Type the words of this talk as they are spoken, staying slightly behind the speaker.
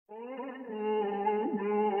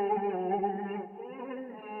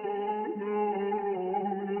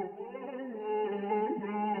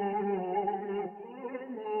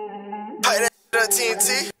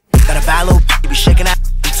TNT. Got a bad little be shaking that.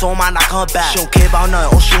 Told my knock her back. She don't care about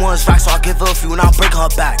nothing. All she wants is facts, so I give her a few and I'll break her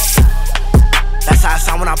back. That's how I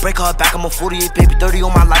sound when I break her back. I'm a 48, baby, 30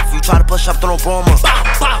 on my life. If you try to push up, then don't bro him.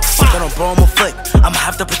 Then don't bro him a flick. I'ma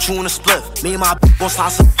have to put you in a split. Me and my gon'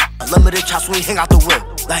 slide some limited chops when we hang out the whip.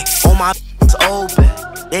 Like, all my open,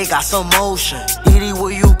 they got some motion. Diddy,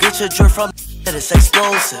 where you get your drip from? That it's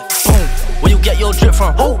explosive. Boom, where you get your drip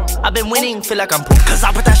from? Oh, I've been winning, feel like I'm poop. Cause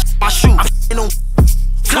I put that shit in my shoe. I'm on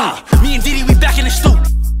me and Diddy, we back in the stoop.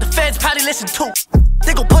 The feds probably listen too.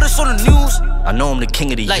 They gon' put us on the news. I know I'm the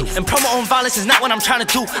king of the youth. And promo on violence is not what I'm trying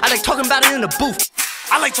to do. I like talking about it in the booth.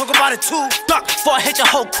 I like talking about it too. Duck before I hit your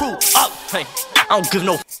whole crew up. Hey, I don't give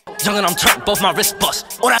no young and I'm turned, both my wrists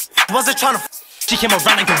bust. Oh, that wasn't trying to. She came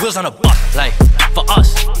around like the wheels on a bus. Like, for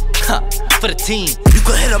us, for the team. You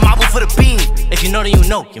could hit a Mabu for the beam. If you know, then you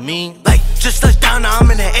know, you mean? Like, just touched down, now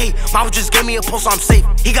I'm in the A. Mabu just gave me a post, so I'm safe.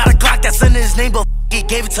 He got a Glock that's under his name, but he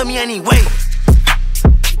gave it to me anyway.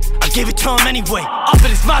 I gave it to him anyway. Up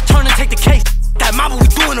and it's my turn to take the case. That Mabu, we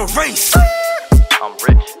doing a race. I'm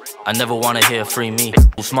rich. I never wanna hear free me.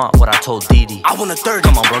 Who smart what I told Didi. I want a 30.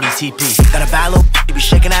 Come on, Brody, TP. Got a bad little be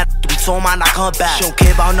shaking that. Be told my knock her back. She don't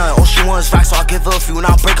care about nothing. All she wants is facts, so I give her a few and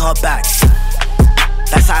I'll break her back.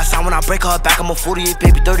 That's how I sound when I break her back. I'm a 48,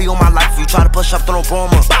 baby, 30 on my life. If you try to push up, then don't bro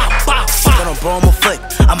him a then don't bro him a flick.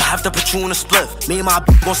 I'ma have to put you in a split. Me and my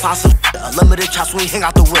gon' slide some limited chops when we hang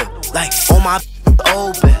out the whip. Like, all my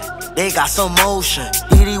open, they got some motion.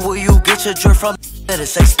 Diddy, where you get your drip from? That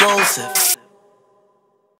it's explosive.